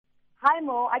Hi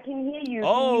Mo, I can hear you. Can you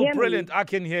Oh, hear brilliant. me? I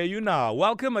can hear you now.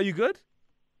 Welcome. Are you good?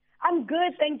 I'm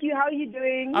good, thank you. How are you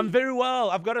doing? I'm very well.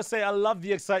 I've got to say, I love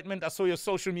the excitement. I saw your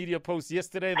social media post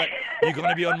yesterday that you're going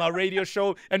to be on my radio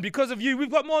show. And because of you, we've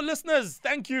got more listeners.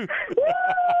 Thank you. Woo!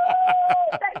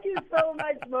 Thank you so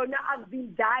much, Mo. Now, I've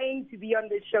been dying to be on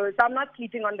the show, so I'm not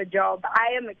sleeping on the job.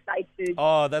 I am excited.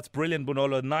 Oh, that's brilliant,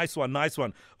 Bonolo. Nice one, nice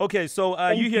one. Okay, so you're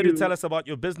Thank here to you. tell us about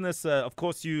your business. Of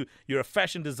course, you're a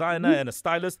fashion designer Mhm. and a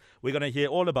stylist. We're going to hear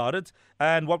all about it.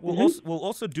 And what we'll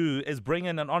also do is bring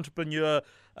in an entrepreneur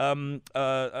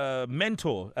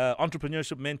mentor,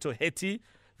 entrepreneurship mentor, Hetty,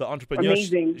 the entrepreneur.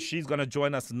 Amazing. She's going to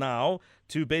join us now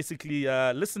to basically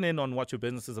listen in on what your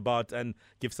business is about and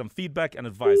give some feedback and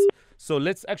advice. So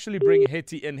let's actually bring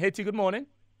Hetty in. Hetty, good morning.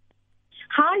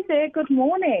 Hi there, good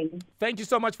morning. Thank you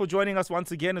so much for joining us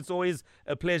once again. It's always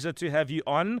a pleasure to have you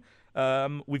on.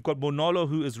 We've got Bonolo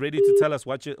who is ready to tell us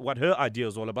what her idea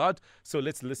is all about. So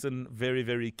let's listen very,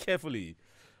 very carefully.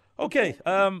 Okay,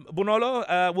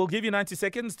 Bonolo, we'll give you 90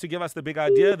 seconds to give us the big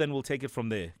idea, then we'll take it from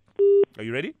there. Are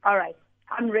you ready? All right.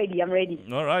 I'm ready.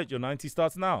 All right, your 90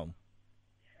 starts now.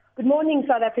 Good morning,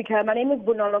 South Africa. My name is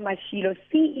Bonolo Mashilo,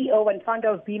 CEO and founder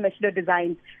of B Mashilo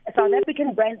Designs, a South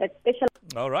African brand that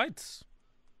specializes. All right.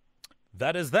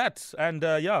 That is that. And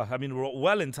yeah, I mean, we're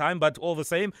well in time, but all the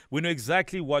same, we know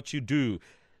exactly what you do.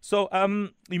 So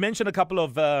you mentioned a couple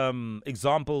of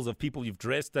examples of people you've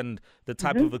dressed and the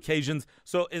type of occasions.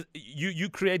 So you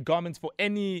create garments for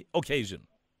any occasion?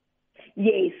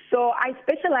 Yes, so I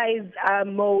specialize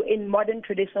more in modern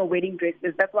traditional wedding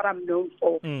dresses. That's what I'm known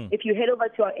for. If you head over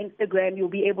to our Instagram, you'll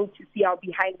be able to see our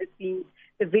behind the scenes,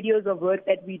 the videos of work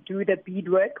that we do, the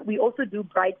beadwork. We also do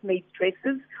bridesmaids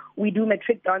dresses. We do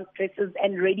matric dance dresses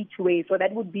and ready to wear. So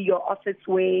that would be your office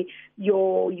wear,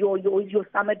 your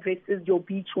summer dresses, your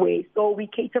beach wear. So we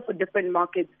cater for different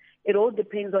markets. It all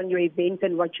depends on your event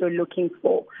and what you're looking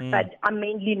for. But I'm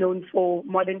mainly known for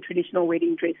modern traditional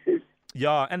wedding dresses.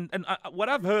 Yeah, and what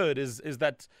I've heard is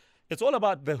that it's all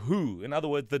about the who, in other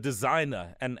words, the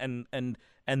designer and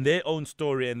their own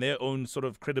story and their own sort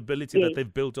of credibility that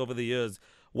they've built over the years.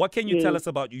 What can you tell us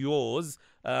about yours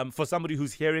for somebody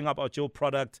who's hearing about your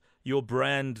product, your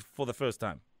brand for the first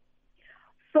time?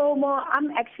 So, Mo,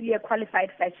 I'm actually a qualified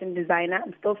fashion designer.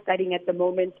 I'm still studying at the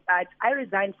moment, but I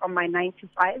resigned from my 9 to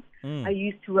 5. I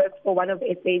used to work for one of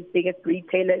SA's biggest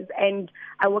retailers, and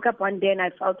I woke up one day and I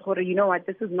felt, you know what,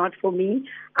 this is not for me.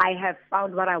 I have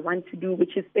found what I want to do,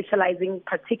 which is specializing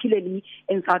particularly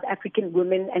in South African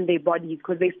women and their bodies,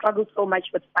 because they struggle so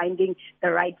much with finding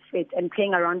the right fit and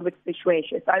playing around with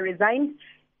situations. So I resigned,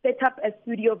 set up a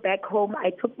studio back home. I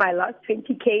took my last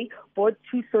 20K, bought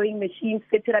 2 sewing machines,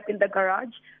 set it up in the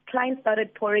garage. Clients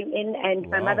started pouring in, and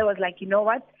my mother was like, you know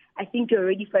what? I think you're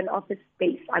ready for an office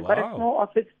space. I got a small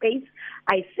office space.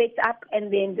 I set up,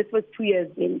 and then this was 2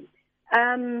 years in.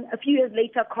 A few years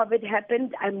later, COVID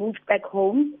happened. I moved back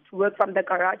home to work from the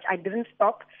garage. I didn't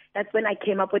stop. That's when I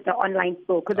came up with the online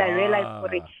store, because I realized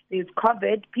there's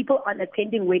COVID. People aren't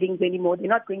attending weddings anymore. They're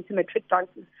not going to matric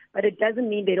dances, but it doesn't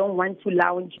mean they don't want to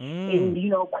lounge in,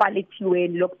 quality wear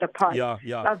and look the part. Yeah.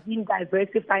 So I've been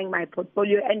diversifying my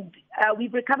portfolio, and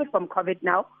we've recovered from COVID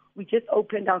now. We just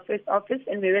opened our first office,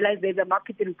 and we realized there's a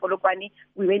market in Polokwane.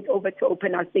 We went over to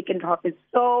open our second office.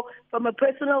 So from a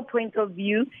personal point of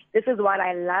view, this is what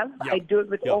I love. I do it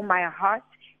with all my heart.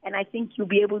 And I think you'll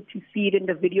be able to see it in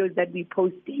the videos that we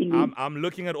post daily. I'm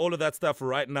looking at all of that stuff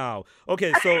right now.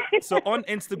 Okay, so on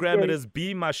Instagram, it is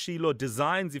B Mashilo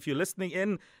Designs. If you're listening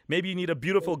in, maybe you need a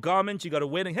beautiful garment, you got a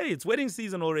wedding. Hey, it's wedding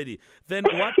season already. Then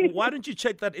why don't you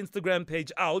check that Instagram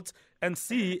page out and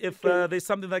see if there's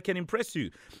something that can impress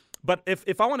you. But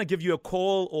if I want to give you a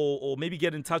call or maybe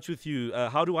get in touch with you,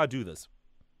 how do I do this?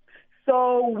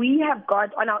 So we have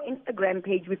got, on our Instagram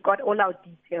page, we've got all our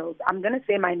details. I'm going to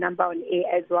say my number on air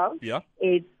as well. Yeah.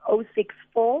 It's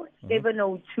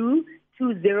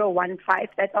 064-702-2015.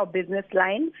 That's our business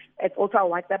line. It's also our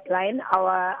WhatsApp line.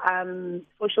 Our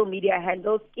social media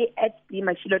handles, at B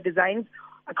Mashilo Designs,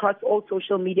 across all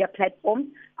social media platforms.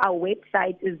 Our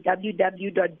website is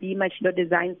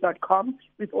www.bmashilodesigns.com.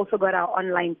 We've also got our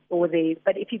online store there.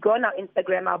 But if you go on our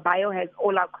Instagram, our bio has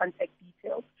all our contact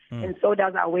details. And so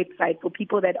does our website for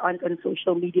people that aren't on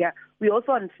social media. We're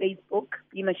also on Facebook,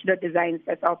 B Mashilo Designs.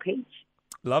 That's our page.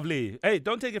 Lovely. Hey,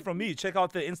 don't take it from me. Check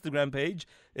out the Instagram page.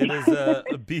 It is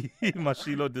B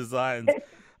Mashilo Designs.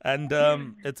 And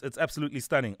it's absolutely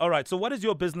stunning. All right. So what is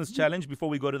your business challenge before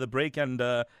we go to the break and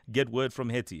get word from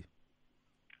Hetty?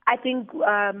 I think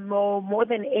more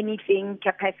than anything,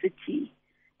 capacity.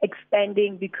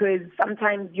 expanding because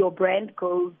sometimes your brand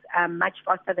grows much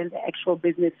faster than the actual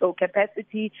business. So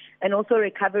capacity and also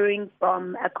recovering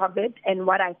from COVID and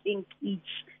what I think each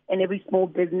and every small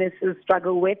businesses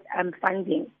struggle with,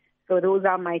 funding. So those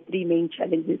are my three main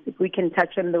challenges. If we can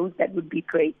touch on those, that would be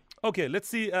great. Okay, let's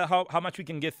see how much we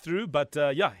can get through. But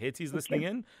Hetty's listening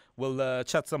in. We'll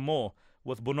chat some more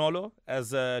with Bonolo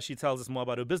as she tells us more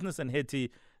about her business, and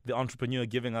Hetty, the entrepreneur,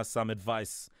 giving us some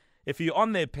advice. If you're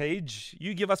on their page,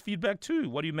 you give us feedback too.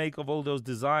 What do you make of all those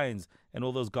designs and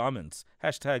all those garments?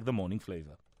 Hashtag The Morning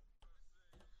Flavor.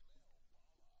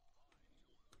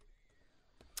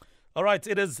 All right,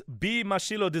 it is B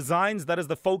Mashilo Designs. That is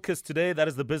the focus today. That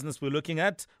is the business we're looking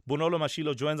at. Bonolo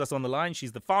Mashilo joins us on the line.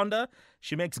 She's the founder.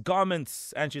 She makes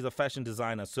garments and she's a fashion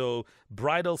designer. So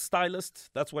bridal stylist,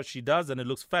 that's what she does, and it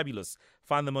looks fabulous.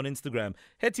 Find them on Instagram.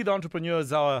 Hetty, the entrepreneur,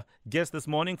 is our guest this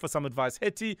morning for some advice.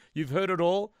 Hetty, you've heard it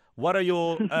all. What are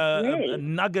your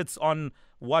nuggets on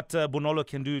what Bonolo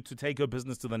can do to take her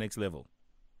business to the next level?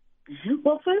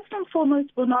 Well, first and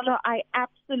foremost, Bonolo, I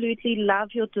absolutely love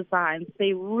your designs.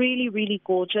 They're really, really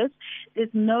gorgeous. There's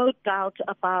no doubt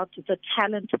about the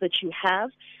talent that you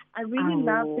have. I really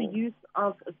love the use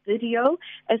of video,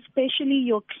 especially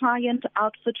your client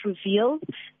outfit reveals.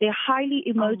 They're highly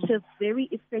emotive, very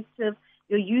effective.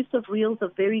 Your use of reels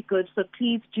are very good, so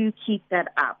please do keep that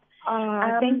up.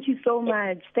 Thank you so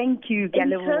much. Thank you,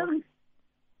 Galileo.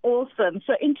 Awesome.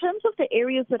 So in terms of the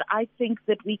areas that I think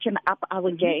that we can up our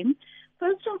game,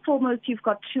 first and foremost, you've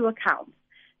got two accounts.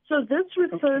 So this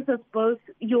refers us both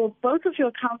of your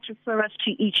accounts refer us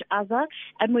to each other,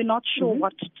 and we're not sure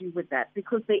what to do with that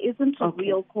because there isn't a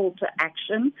real call to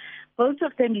action. Both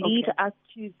of them lead us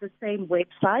to the same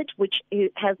website, which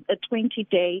has a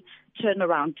 20-day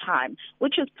turnaround time,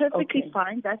 which is perfectly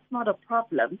fine. That's not a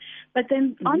problem. But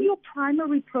then on your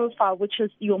primary profile, which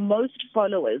is your most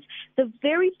followers, the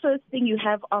very first thing you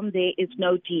have on there is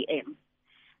no DM.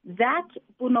 That,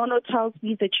 Bonolo, tells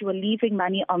me that you are leaving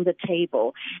money on the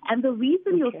table. And the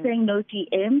reason you're saying no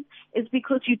DMs is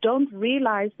because you don't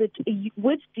realize that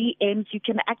with DMs, you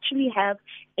can actually have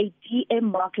a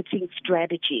DM marketing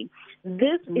strategy.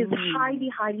 This is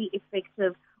highly, highly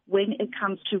effective when it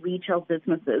comes to retail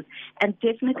businesses and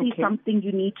definitely something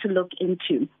you need to look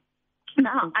into.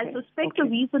 Now, I suspect the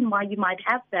reason why you might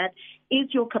have that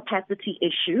is your capacity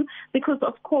issue because,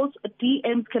 of course,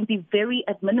 DMs can be very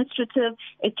administrative.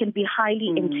 It can be highly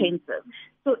intensive.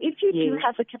 So if you do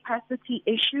have a capacity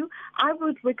issue, I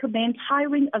would recommend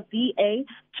hiring a VA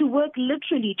to work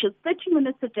literally just 30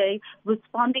 minutes a day,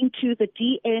 responding to the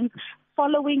DMs,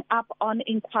 following up on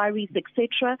inquiries,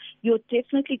 etc., you're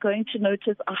definitely going to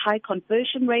notice a high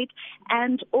conversion rate.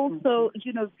 And also,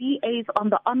 VAs on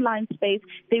the online space,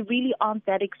 they really aren't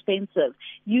that expensive.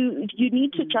 You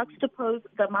need to juxtapose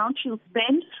the amount you'll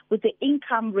spend with the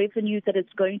income revenue that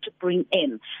it's going to bring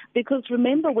in. Because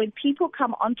remember, when people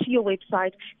come onto your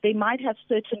website, they might have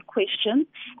certain questions.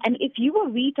 And if you are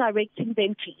redirecting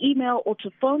them to email or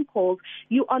to phone calls,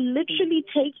 you are literally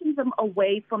taking them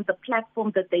away from the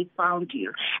platform that they found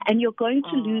you, and you're going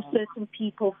to lose certain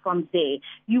people from there.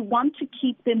 You want to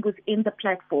keep them within the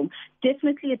platform.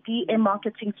 Definitely a DM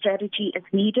marketing strategy is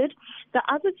needed. The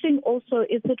other thing also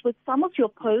is that with some of your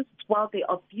posts, while they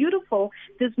are beautiful,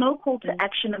 there's no call to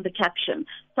action in the caption.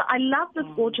 So I love this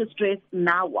gorgeous dress,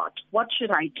 now what? What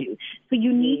should I do? So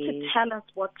you need to tell us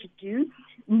what to do.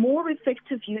 More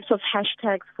effective use of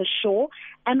hashtags for sure.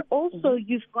 And also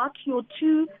you've got your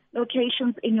two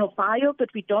locations in your bio, but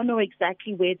we don't know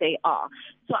exactly where they are.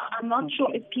 So I'm not sure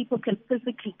if people can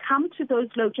physically come to those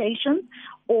locations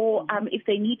or if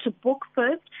they need to book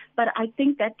first. But I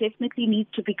think that definitely needs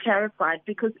to be clarified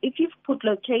because if you've put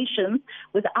locations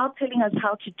without telling us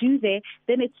how to do there,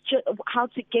 then it's just how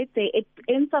to get there. It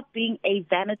ends up being a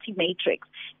vanity matrix.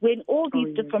 We're in all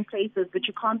these different places, but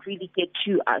you can't really get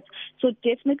to us. So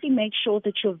definitely make sure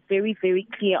that you're very, very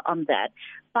clear on that.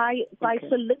 By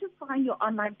solidifying your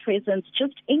online presence,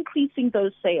 just increasing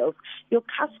those sales, your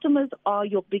customers are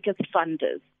your biggest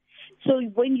funders. So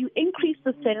when you increase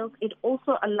the sales, it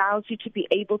also allows you to be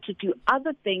able to do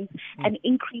other things and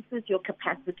increases your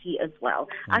capacity as well.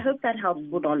 I hope that helps,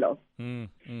 Bonolo.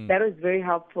 That was very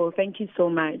helpful. Thank you so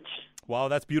much. Wow,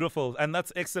 that's beautiful. And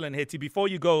that's excellent, Hetty. Before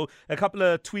you go, a couple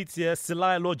of tweets here.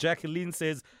 Silaya Law Jacqueline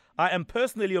says, I am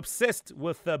personally obsessed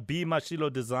with B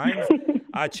Mashilo Designs.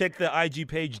 I check the IG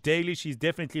page daily. She's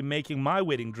definitely making my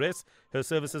wedding dress. Her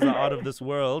services are out of this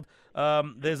world.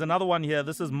 There's another one here.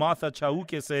 This is Martha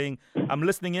Chauke saying, I'm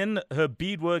listening in. Her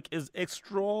beadwork is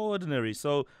extraordinary.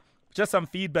 So just some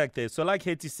feedback there. So like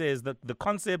Hetty says, that the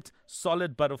concept,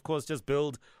 solid, but of course just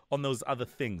build on those other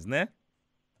things, ne?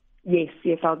 Yes,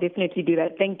 I'll definitely do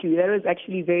that. Thank you. That was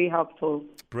actually very helpful.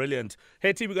 Brilliant.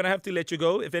 Hetty, we're going to have to let you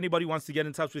go. If anybody wants to get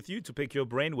in touch with you to pick your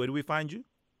brain, where do we find you?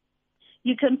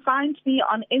 You can find me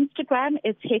on Instagram.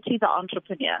 It's Hetty the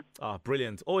Entrepreneur. Ah,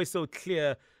 brilliant. Always so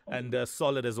clear and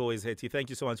solid as always, Hetty. Thank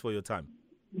you so much for your time.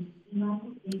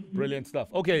 Brilliant stuff.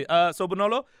 Okay, so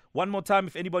Bonolo, one more time,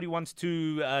 if anybody wants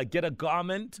to get a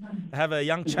garment, have a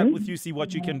young chat with you, see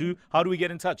what you can do, how do we get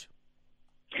in touch?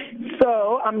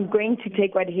 So I'm going to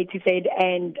take what Hetty said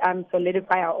and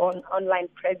solidify our own online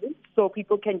presence so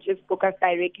people can just book us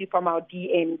directly from our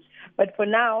DMs. But for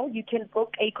now, you can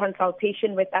book a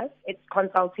consultation with us. It's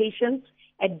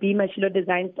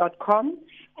consultations@bmashilodesigns.com.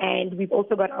 And we've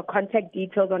also got our contact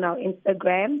details on our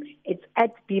Instagram. It's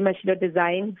at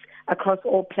 @bmashilodesigns across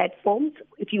all platforms.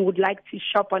 If you would like to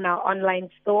shop on our online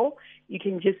store, you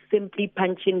can just simply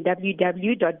punch in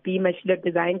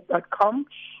www.bmashilodesigns.com.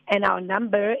 And our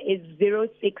number is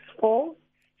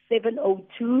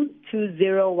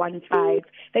 064-702-2015.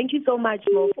 Thank you so much,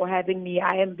 Mo, for having me.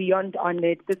 I am beyond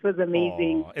honored. This was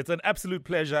amazing. Oh, it's an absolute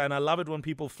pleasure, and I love it when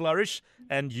people flourish,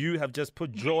 and you have just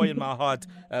put joy in my heart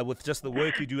with just the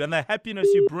work you do and the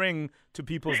happiness you bring to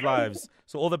people's lives.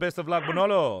 So all the best of luck,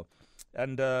 Bonolo.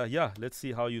 And let's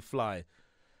see how you fly.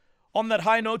 On that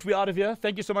high note, we're out of here.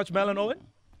 Thank you so much, Mel and Owen.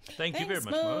 Thanks, you very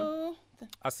much, Mo.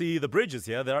 I see the Bridges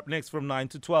here. They're up next from 9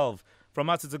 to 12. From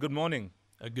us, it's a good morning.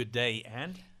 A good day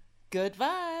and good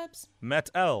vibes.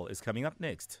 Matt L. is coming up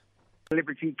next.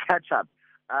 Celebrity catch-up.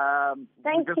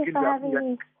 Thank you for having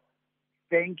me.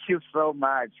 Thank you so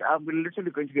much. We're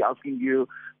literally going to be asking you,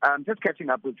 just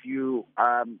catching up with you,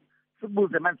 how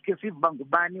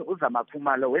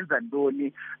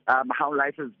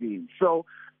life has been. So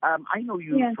I know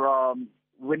you from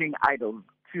Winning Idol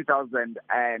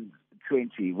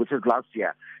 2020, which is last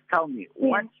year. Tell me,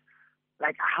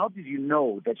 how did you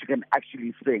know that you can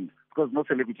actually sing? Because most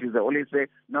celebrities, they always say,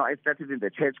 no, I started in the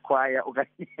church choir or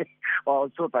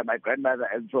also by my grandmother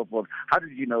and so forth. How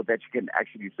did you know that you can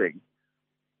actually sing?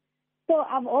 So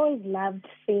I've always loved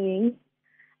singing.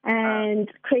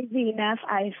 And crazy enough,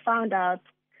 I found out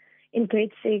in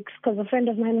grade 6 because a friend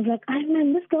of mine was like, oh,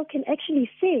 man, this girl can actually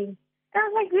sing. And I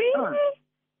was like, really?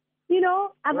 You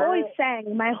know, I've always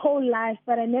sang my whole life,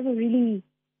 but I never really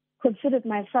considered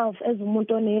myself as a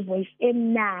montone voice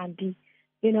in Nandi,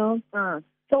 you know.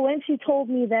 So when she told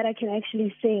me that I can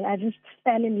actually sing, I just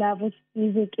fell in love with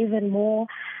music even more.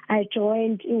 I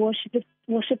joined worship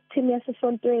team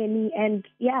and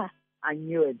yeah. I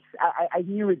knew it. I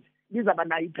knew it. These are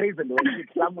my praise and worship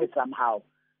somewhere somehow.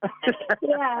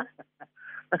 Yeah.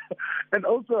 And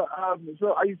also,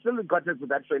 so are you still in contact with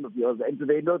that friend of yours? And do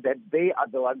they know that they are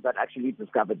the ones that actually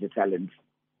discovered your talent?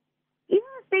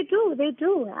 Yes, they do. They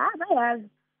do. They have.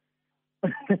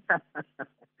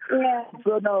 Yeah.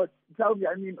 So now, tell me,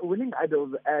 I mean, Winning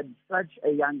Idols at such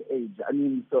a young age. I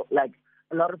mean, so like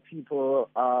a lot of people,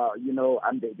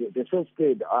 they're so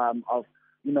scared of,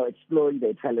 exploring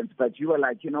their talents. But you were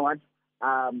like, you know what?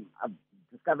 I've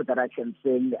discovered that I can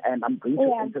sing, and I'm going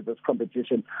to enter this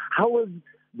competition. How was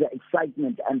the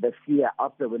excitement and the fear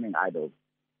after Winning Idols?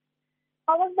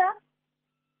 How was that?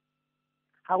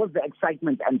 How was the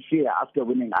excitement and fear after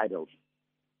Winning Idols?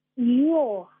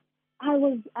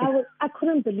 I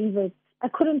couldn't believe it. I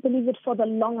couldn't believe it for the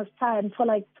longest time, for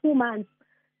like 2 months.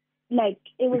 Like,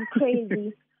 it was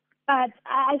crazy. But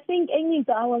I think,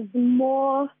 I was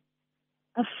more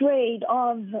afraid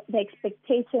of the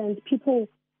expectations, people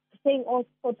saying all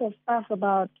sorts of stuff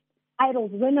about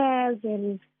Idols winners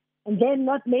and then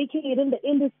not making it in the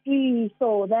industry.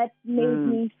 So that made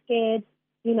me scared,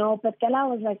 But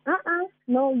Galawa was like,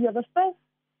 no, you're the first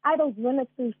Idols winner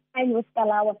to sign with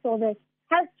Galawa. So there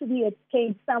has to be a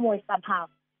change somewhere, somehow,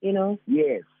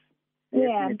 Yes,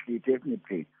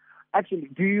 definitely. Actually,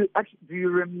 do you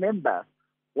remember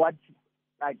what,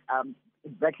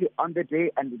 exactly on the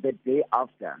day and the day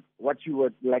after, what you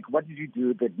were like? What did you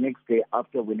do the next day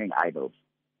after Winning Idols?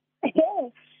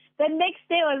 The next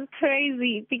day was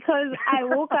crazy because I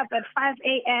woke up at 5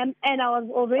 a.m. and I was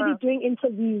already doing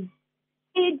interviews.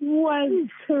 It was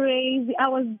crazy. I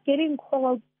was getting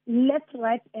called left,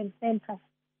 right, and center.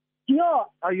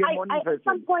 At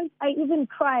some point, I even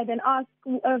cried and asked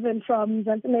Irvin from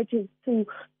Zanzibar to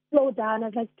slow down. I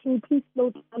was like, can you please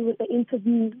slow down with the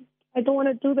interviews? I don't want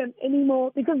to do them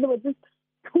anymore because they were just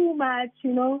too much,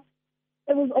 It was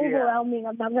overwhelming.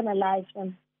 I'm not going to lie to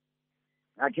them.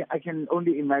 I can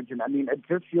only imagine. I mean, it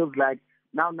just feels like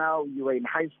now you were in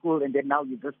high school and then now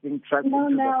you're just being thrust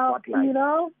into the spotlight.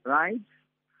 Right?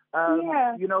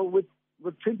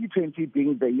 With 2020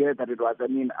 being the year that it was, I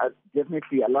mean,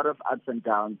 definitely a lot of ups and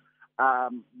downs.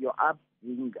 You're up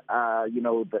being,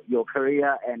 your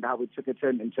career and how it took a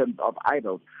turn in terms of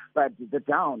idols, but the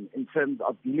down in terms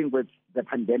of dealing with the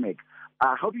pandemic.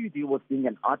 How do you deal with being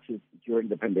an artist during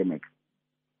the pandemic?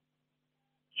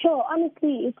 Sure,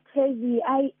 honestly, it's crazy.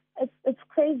 It's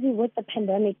crazy with the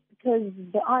pandemic because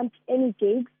there aren't any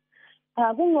gigs.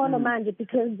 Manje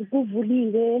because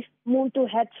kuvulile, umuntu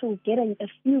had to get a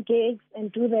few gigs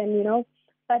and do them,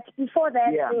 But before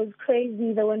that, It was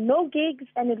crazy. There were no gigs,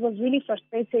 and it was really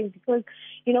frustrating because,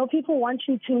 people want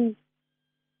to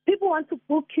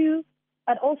book you,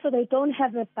 but also they don't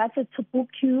have a budget to book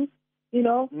you,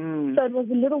 So it was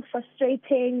a little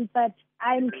frustrating, but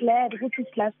I'm glad this is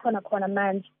last corner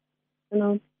man,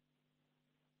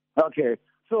 Okay,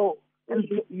 so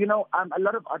a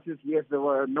lot of artists, yes, there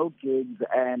were no gigs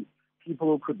and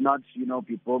people could not,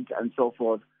 be booked and so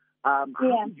forth. How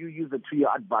did you use it to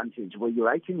your advantage? Were you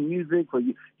writing music?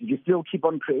 Did you still keep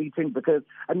on creating? Because,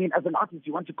 as an artist,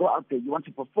 you want to go out there, you want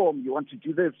to perform, you want to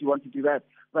do this, you want to do that.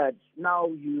 But now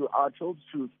you are told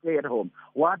to stay at home.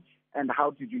 What and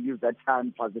how did you use that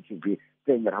time positively,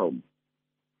 staying at home?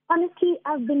 Honestly,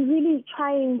 I've been really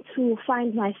trying to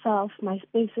find myself, my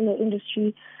space in the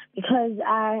industry, because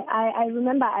I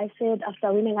remember I said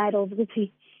after winning Idols,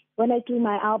 when I do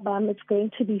my album, it's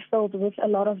going to be filled with a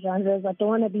lot of genres. I don't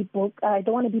want to be booked. I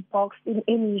don't want to be boxed in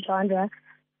any genre.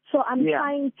 So I'm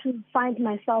trying to find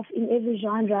myself in every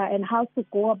genre and how to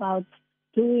go about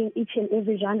doing each and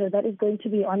every genre that is going to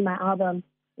be on my album.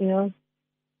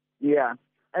 Yeah.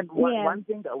 And one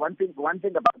thing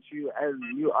about you, as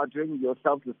you are doing your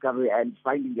self-discovery and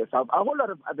finding yourself, a whole lot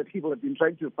of other people have been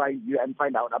trying to find you and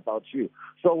find out about you.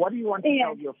 So what do you want to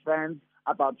tell your fans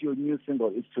about your new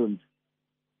single, Is Tunes?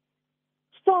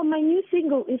 So my new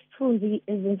single, Is Tunes,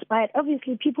 is inspired.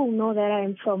 Obviously, people know that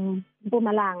I'm from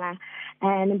Mpumalanga,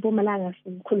 and in Mpumalanga,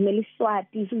 sikhulumela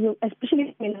isiSwati,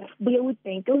 especially when we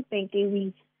think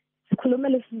we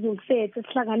sikhulumela isiZulu sethu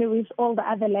sihlangane with all the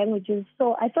other languages.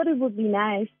 So I thought it would be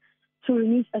nice to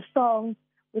release a song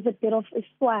with a bit of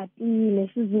Iswati,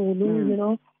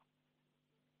 nesiZulu,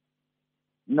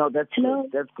 No, that's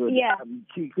good. That's good. Yeah.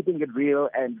 Keeping it real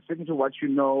and sticking to what you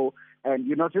know and,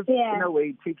 just in a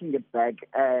way taking it back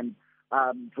and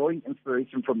drawing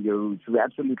inspiration from your roots. We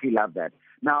absolutely love that.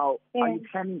 Now, are you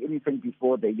planning anything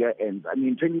before the year ends?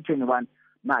 2021,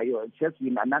 now it's just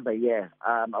been another year.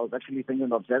 I was actually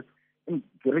thinking of just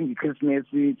during the Christmas,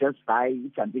 we just buy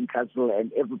jumping castle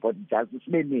and everybody does. It's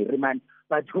made me remind.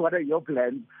 But what are your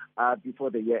plans before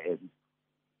the year ends?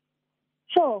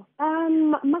 Sure.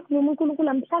 I'm planning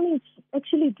to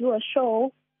actually do a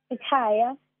show at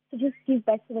Kaya to just give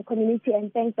back to the community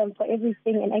and thank them for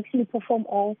everything and actually perform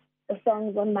all the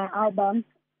songs on my album.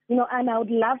 And I would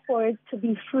love for it to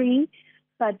be free,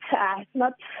 but it's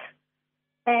not.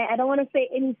 I don't want to say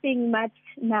anything much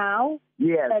now.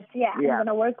 Yes. But I'm going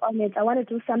to work on it. I want to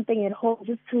do something at home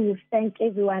just to thank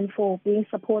everyone for being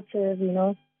supportive,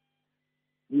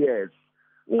 Yes.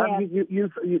 Yeah.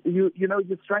 You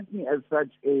strike me as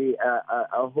such a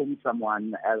home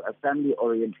someone, a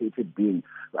family-orientated being.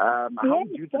 How would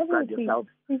you describe yourself?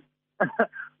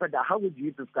 But how would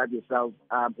you describe yourself,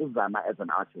 Uzama, as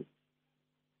an artist?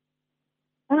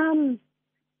 I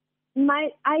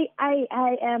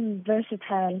am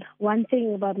versatile. One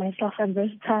thing about myself, I'm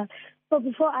versatile. So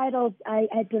before Idols,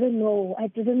 I didn't know. I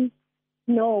didn't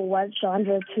know what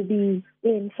genre to be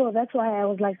in. So that's why I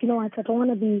was like, I don't want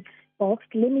to be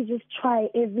boxed. Let me just try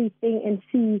everything and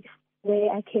see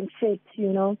where I can fit,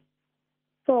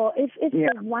 So if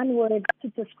there's one word to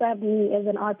describe me as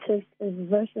an artist, is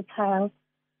versatile,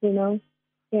 Yeah.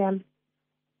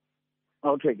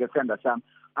 Okay, Gasanda Sam.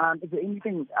 Is there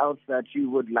anything else that you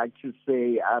would like to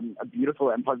say, a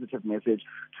beautiful and positive message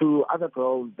to other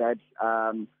girls that,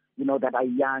 that are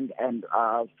young and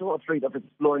so afraid of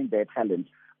exploring their talent?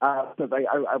 Because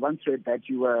I once read that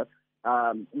you were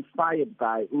inspired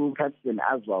by Kastin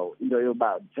as well,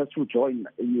 about just to join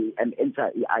you and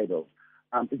enter the Idols.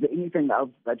 Is there anything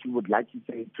else that you would like to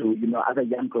say to, other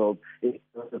young girls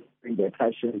exploring their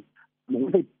passion?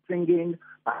 Whether it's singing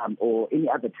or any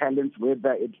other talents,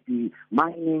 whether it be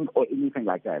mining or anything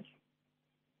like that?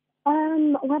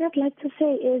 What I'd like to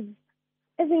say is,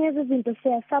 everything has been to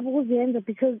say,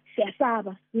 because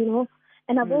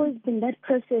and I've always been that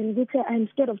person. I'm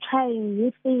scared of trying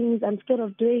new things. I'm scared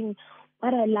of doing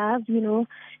what I love,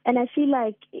 And I feel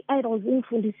like Idols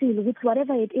infundisile with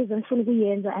whatever it is, I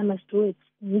must do it.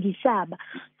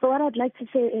 So what I'd like to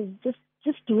say is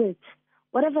just do it.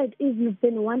 Whatever it is you've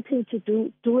been wanting to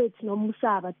do it, no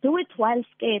musaba. Do it while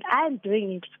scared. I'm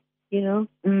doing it,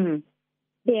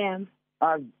 Yeah.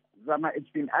 Zama, it's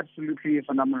been absolutely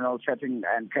phenomenal chatting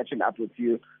and catching up with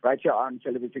you right here on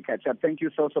Television Catch Up. Thank you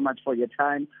so much for your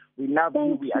time. We love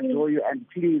you, we adore you, and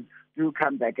please do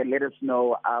come back and let us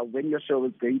know when your show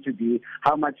is going to be,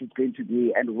 how much it's going to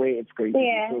be, and where it's going to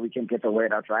be, so we can get the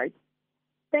word out, right?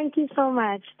 Thank you so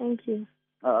much. Thank you.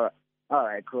 All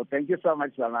right, cool. Thank you so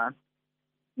much, Zama.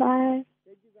 Bye.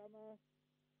 Thank you, Zama.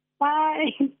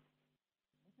 Bye.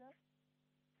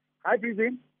 Hi,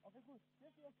 Busy.